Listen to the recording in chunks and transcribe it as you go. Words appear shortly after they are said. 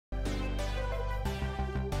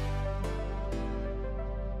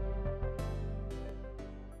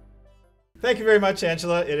Thank you very much,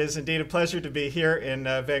 Angela. It is indeed a pleasure to be here in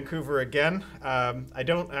Vancouver again. I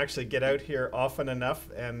don't actually get out here often enough,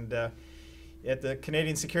 and at the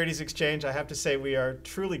Canadian Securities Exchange, I have to say we are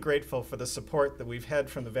truly grateful for the support that we've had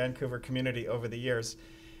from the Vancouver community over the years.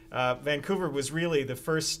 Vancouver was really the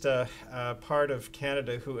first part of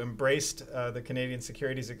Canada who embraced the Canadian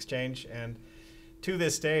Securities Exchange, and to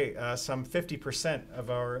this day, some 50% of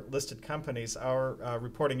our listed companies are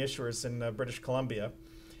reporting issuers in British Columbia,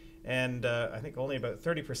 and I think only about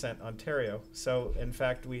 30% Ontario. So in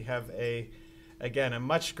fact, we have again a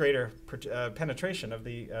much greater penetration of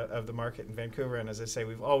the market in Vancouver, and as I say,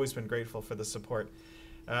 we've always been grateful for the support.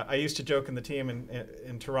 I used to joke in the team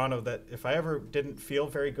in Toronto that if I ever didn't feel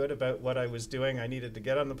very good about what I was doing, I needed to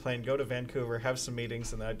get on the plane, go to Vancouver, have some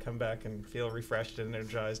meetings, and then I'd come back and feel refreshed and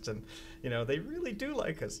energized. And you know, they really do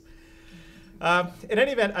like us. In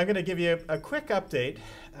any event, I'm going to give you a quick update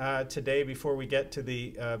today before we get to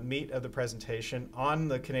the meat of the presentation on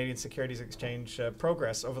the Canadian Securities Exchange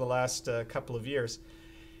progress over the last couple of years.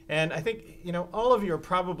 And I think, you know, all of you are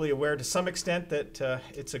probably aware to some extent that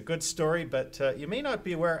it's a good story, but you may not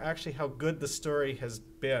be aware actually how good the story has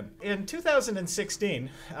been. In 2016,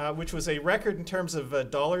 which was a record in terms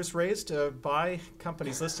of dollars raised by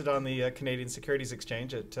companies listed on the Canadian Securities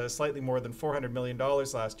Exchange at slightly more than $400 million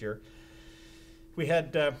last year, we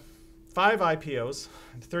had 5 IPOs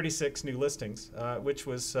and 36 new listings, which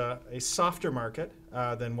was a softer market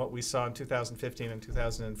than what we saw in 2015 and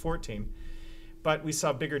 2014. But we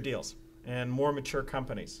saw bigger deals and more mature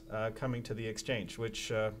companies coming to the exchange,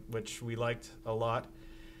 which we liked a lot.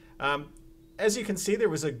 As you can see, there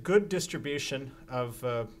was a good distribution of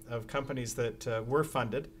companies that were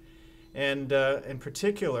funded. And in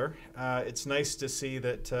particular, it's nice to see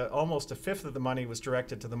that almost a fifth of the money was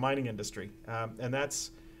directed to the mining industry. And that's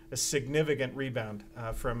a significant rebound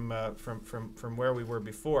from where we were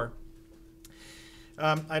before.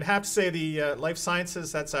 I'd have to say the life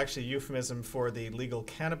sciences, that's actually a euphemism for the legal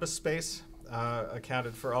cannabis space,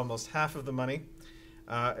 accounted for almost half of the money,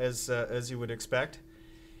 as you would expect.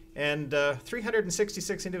 And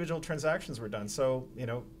 366 individual transactions were done, so you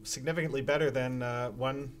know, significantly better than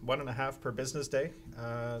one and a half per business day.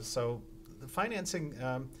 So the financing,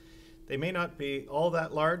 they may not be all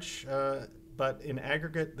that large, but in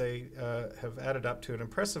aggregate they have added up to an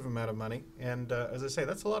impressive amount of money. And as I say,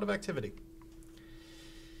 that's a lot of activity.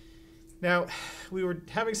 Now, we were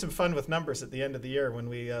having some fun with numbers at the end of the year when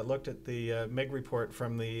we looked at the MEG report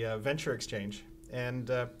from the Venture Exchange.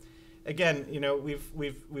 And again, you know,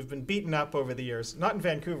 we've been beaten up over the years, not in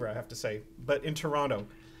Vancouver, I have to say, but in Toronto,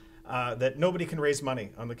 that nobody can raise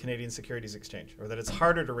money on the Canadian Securities Exchange, or that it's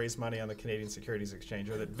harder to raise money on the Canadian Securities Exchange,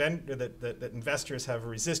 or that investors have a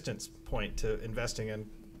resistance point to investing in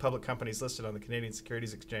public companies listed on the Canadian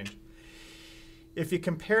Securities Exchange. If you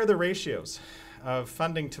compare the ratios of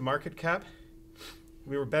funding to market cap,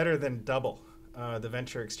 we were better than double the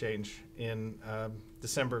Venture Exchange in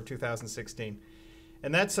December of 2016.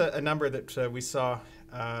 And that's a number that we saw,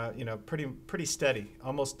 you know, pretty steady,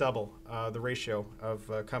 almost double the ratio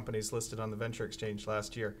of companies listed on the Venture Exchange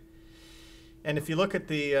last year. And if you look at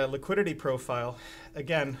the liquidity profile,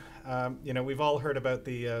 again, you know, we've all heard about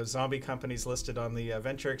the zombie companies listed on the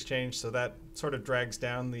Venture Exchange, so that sort of drags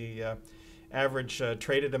down the average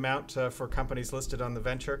traded amount for companies listed on the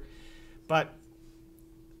Venture. But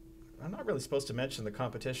I'm not really supposed to mention the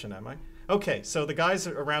competition, am I? Okay, so the guys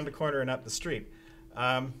around the corner and up the street.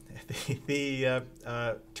 The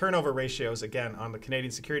turnover ratios, again, on the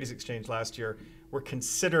Canadian Securities Exchange last year were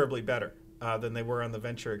considerably better than they were on the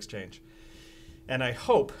Venture Exchange. And I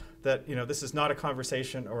hope that, you know, this is not a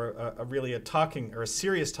conversation or really a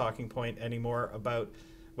serious talking point anymore about,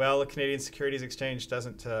 well, the Canadian Securities Exchange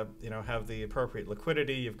doesn't you know, have the appropriate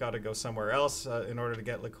liquidity, you've got to go somewhere else in order to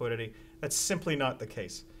get liquidity. That's simply not the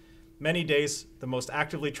case. Many days, the most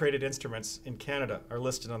actively traded instruments in Canada are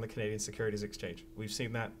listed on the Canadian Securities Exchange. We've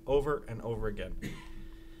seen that over and over again.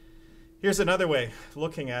 Here's another way of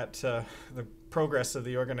looking at the progress of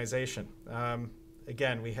the organization.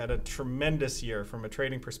 Again, we had a tremendous year from a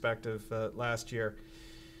trading perspective last year,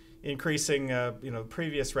 increasing you know, the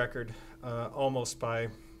previous record almost by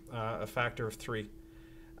a factor of 3.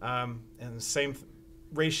 And the same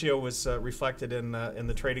ratio was reflected in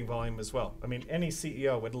the trading volume as well. I mean, any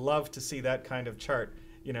CEO would love to see that kind of chart,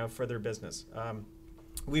 you know, for their business.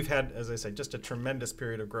 We've had, as I said, just a tremendous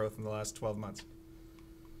period of growth in the last 12 months.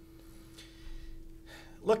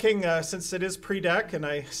 Looking, since it is PreDAC, and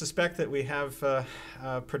I suspect that we have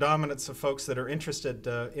predominance of folks that are interested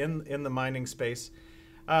in the mining space,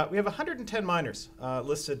 we have 110 miners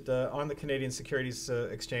listed on the Canadian Securities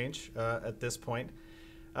Exchange at this point.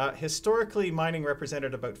 Historically, mining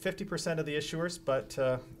represented about 50% of the issuers, but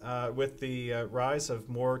with the rise of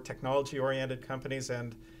more technology-oriented companies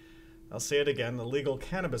and, I'll say it again, the legal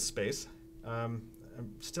cannabis space, I'm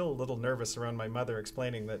still a little nervous around my mother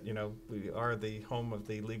explaining that, you know, we are the home of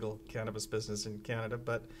the legal cannabis business in Canada,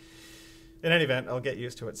 but in any event, I'll get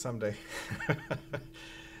used to it someday.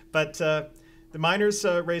 But the miners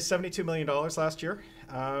raised $72 million last year,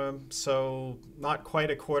 so not quite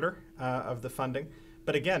a quarter of the funding.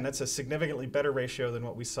 But again, that's a significantly better ratio than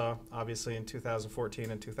what we saw, obviously, in 2014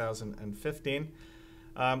 and 2015.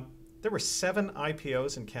 There were 7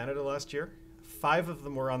 IPOs in Canada last year. 5 of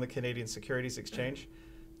them were on the Canadian Securities Exchange.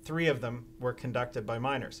 3 of them were conducted by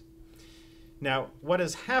miners. Now, what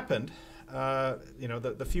has happened, you know,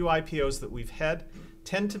 the few IPOs that we've had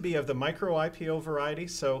tend to be of the micro IPO variety.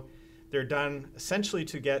 So they're done essentially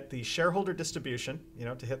to get the shareholder distribution, you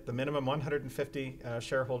know, to hit the minimum 150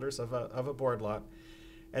 shareholders of a board lot.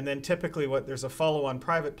 And then typically there's a follow-on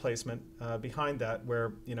private placement behind that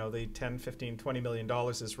where, you know, the 10, 15, $20 million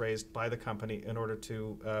is raised by the company in order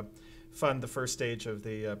to fund the first stage of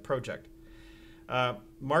the project.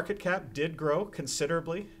 Market cap did grow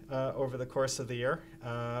considerably over the course of the year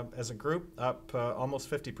as a group, up almost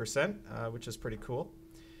 50%, which is pretty cool.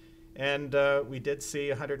 And we did see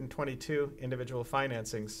 122 individual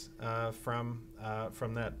financings from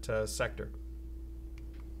that sector.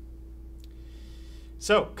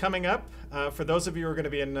 So coming up, for those of you who are going to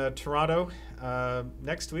be in Toronto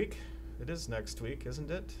next week, it is next week, isn't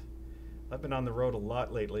it? I've been on the road a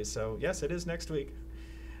lot lately, so yes, it is next week.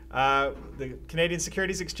 The Canadian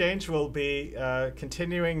Securities Exchange will be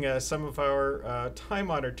continuing some of our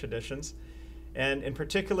time-honored traditions, and in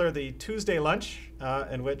particular the Tuesday lunch,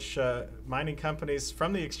 in which mining companies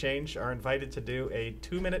from the exchange are invited to do a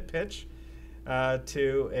 2-minute pitch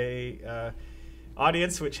to a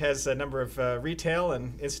audience which has a number of retail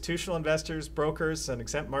and institutional investors, brokers, and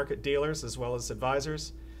exempt market dealers, as well as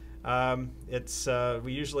advisors.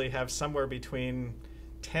 We usually have somewhere between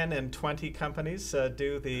 10 and 20 companies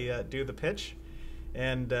do the pitch,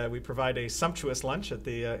 and we provide a sumptuous lunch at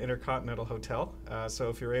the Intercontinental Hotel. So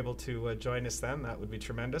if you're able to join us then, that would be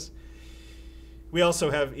tremendous. We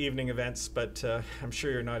also have evening events, but I'm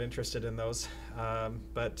sure you're not interested in those.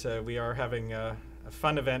 But we are having a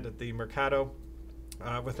fun event at the Mercado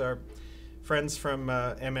with our friends from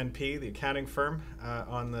MNP, the accounting firm,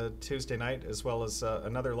 on the Tuesday night, as well as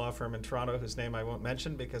another law firm in Toronto whose name I won't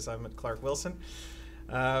mention because I'm at Clark Wilson.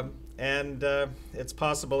 And it's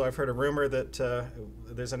possible, I've heard a rumor that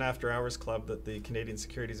there's an after-hours club that the Canadian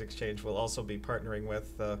Securities Exchange will also be partnering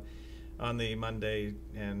with on the Monday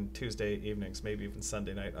and Tuesday evenings, maybe even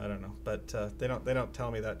Sunday night, I don't know. But they don't tell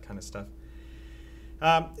me that kind of stuff.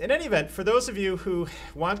 In any event, for those of you who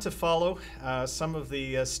want to follow some of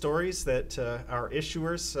the stories that our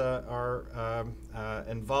issuers are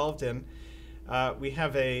involved in, we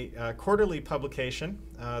have a quarterly publication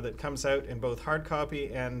that comes out in both hard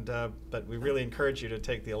copy and, but we really encourage you to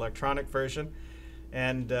take the electronic version.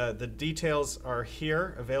 And the details are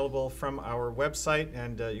here, available from our website,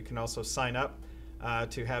 and you can also sign up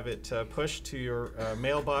to have it pushed to your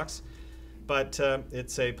mailbox. But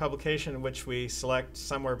it's a publication in which we select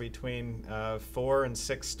somewhere between 4 and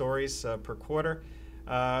 6 stories per quarter,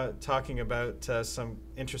 talking about some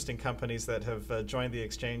interesting companies that have joined the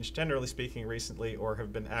exchange, generally speaking, recently, or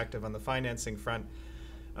have been active on the financing front.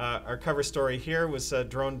 Our cover story here was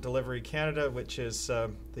Drone Delivery Canada, which is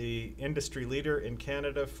the industry leader in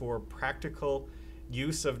Canada for practical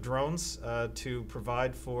use of drones to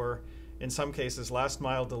provide for, in some cases, last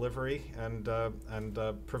mile delivery and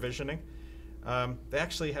provisioning. They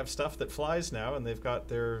actually have stuff that flies now, and they've got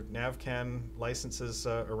their NavCan licenses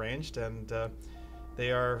arranged, and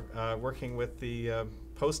they are working with the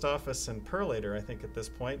post office and Perlator, I think, at this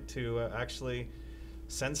point, to actually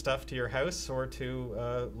send stuff to your house or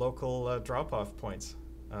to local drop-off points.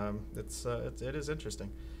 It is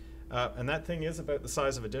interesting. And that thing is about the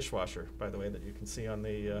size of a dishwasher, by the way, that you can see on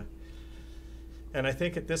the... and I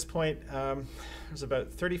think at this point, there's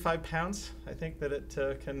about 35 pounds, I think, that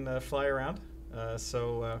it can fly around.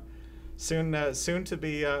 Soon to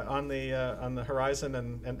be on the horizon,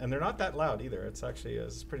 and they're not that loud either. It's actually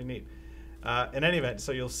it's pretty neat. In any event,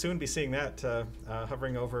 so you'll soon be seeing that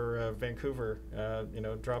hovering over Vancouver, you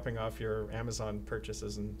know, dropping off your Amazon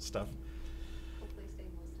purchases and stuff. Hopefully stay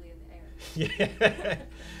mostly in the air.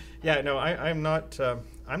 Yeah, yeah. No, I'm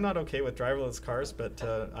not okay with driverless cars, but I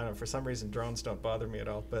don't know, for some reason drones don't bother me at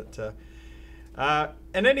all. But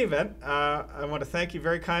in any event, I want to thank you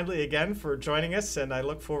very kindly again for joining us, and I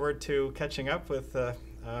look forward to catching up with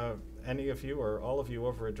any of you or all of you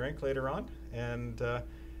over a drink later on. And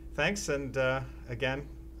thanks, and again,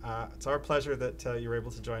 It's our pleasure that you're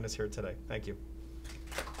able to join us here today. Thank you.